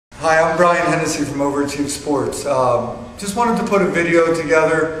Hi, I'm Brian Henesey from OverAchieve Sports. Just wanted to put a video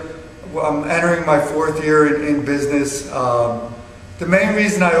together. I'm entering my 4th year in business. The main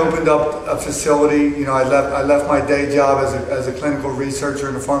reason I opened up a facility, I left my day job as a clinical researcher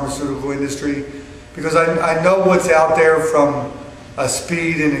in the pharmaceutical industry because I know what's out there from a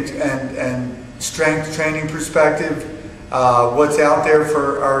speed and strength training perspective. What's out there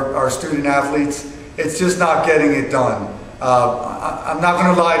for our student athletes, it's just not getting it done. I'm not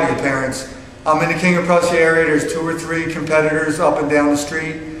going to lie to you, parents. I'm in the King of Prussia area. There's 2 or 3 competitors up and down the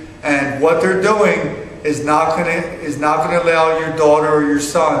street, and what they're doing is not going to allow your daughter or your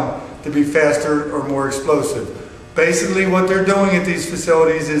son to be faster or more explosive. Basically, what they're doing at these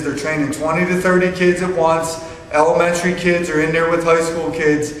facilities is they're training 20 to 30 kids at once. Elementary kids are in there with high school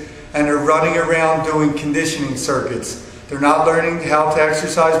kids, and they're running around doing conditioning circuits. They're not learning how to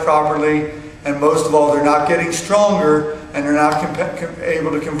exercise properly, and most of all, they're not getting stronger, and they're not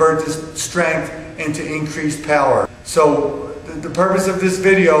able to convert this strength into increased power. So the purpose of this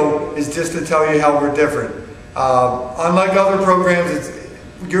video is just to tell you how we're different. Unlike other programs,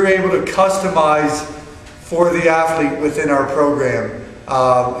 you're able to customize for the athlete within our program.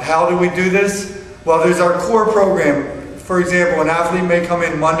 How do we do this? Well, there's our core program. For example, an athlete may come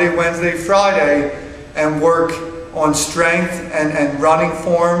in Monday, Wednesday, Friday and work on strength and running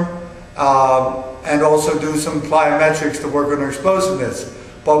form, and also do some plyometrics to work on their explosiveness.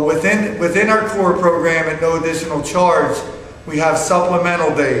 But within our core program at no additional charge, we have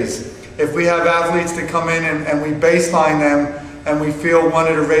supplemental days. If we have athletes that come in and we baseline them and we feel one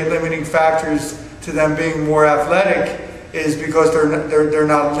of the rate limiting factors to them being more athletic is because they're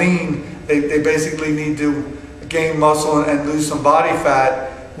not lean, they basically need to gain muscle and lose some body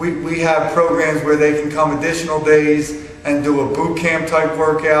fat, we have programs where they can come additional days and do a boot camp type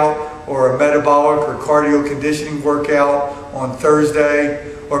workout or a metabolic or cardio conditioning workout on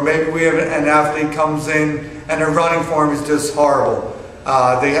Thursday, or maybe we have an athlete comes in and their running form is just horrible.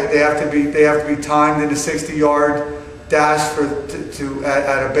 They have to be timed in a 60-yard dash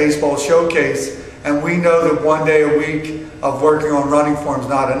at a baseball showcase, and we know that 1 day a week of working on running form is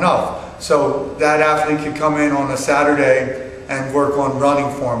not enough. So that athlete could come in on a Saturday and work on running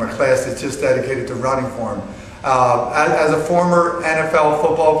form, a class that's just dedicated to running form. As a former NFL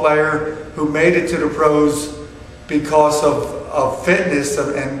football player who made it to the pros because of fitness,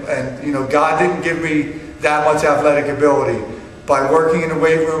 and God didn't give me that much athletic ability. By working in the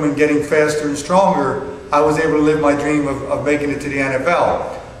weight room and getting faster and stronger, I was able to live my dream of making it to the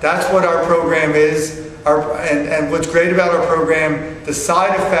NFL. That's what our program is, and what's great about our program, the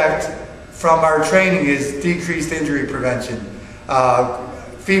side effect from our training is decreased injury prevention.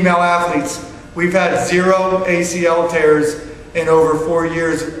 Female athletes, we've had 0 ACL tears in over 4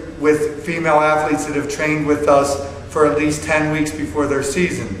 years with female athletes that have trained with us for at least 10 weeks before their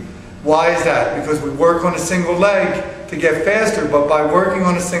season. Why is that? Because we work on a single leg to get faster, but by working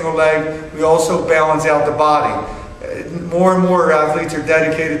on a single leg, we also balance out the body. More and more athletes are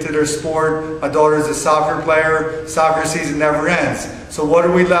dedicated to their sport. My daughter is a soccer player. Soccer season never ends. So what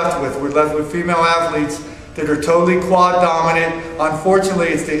are we left with? We're left with female athletes that are totally quad dominant. Unfortunately,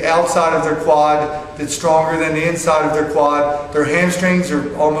 it's the outside of their quad that's stronger than the inside of their quad. Their hamstrings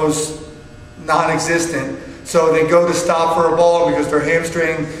are almost non-existent. So they go to stop for a ball because their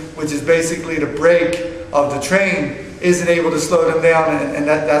hamstring, which is basically the brake of the train, isn't able to slow them down, and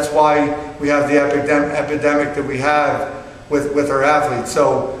that's why we have the epidemic that we have with our athletes.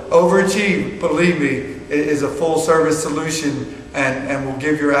 So OverAchieve, believe me, is a full service solution and will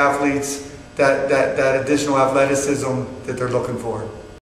give your athletes that additional athleticism that they're looking for.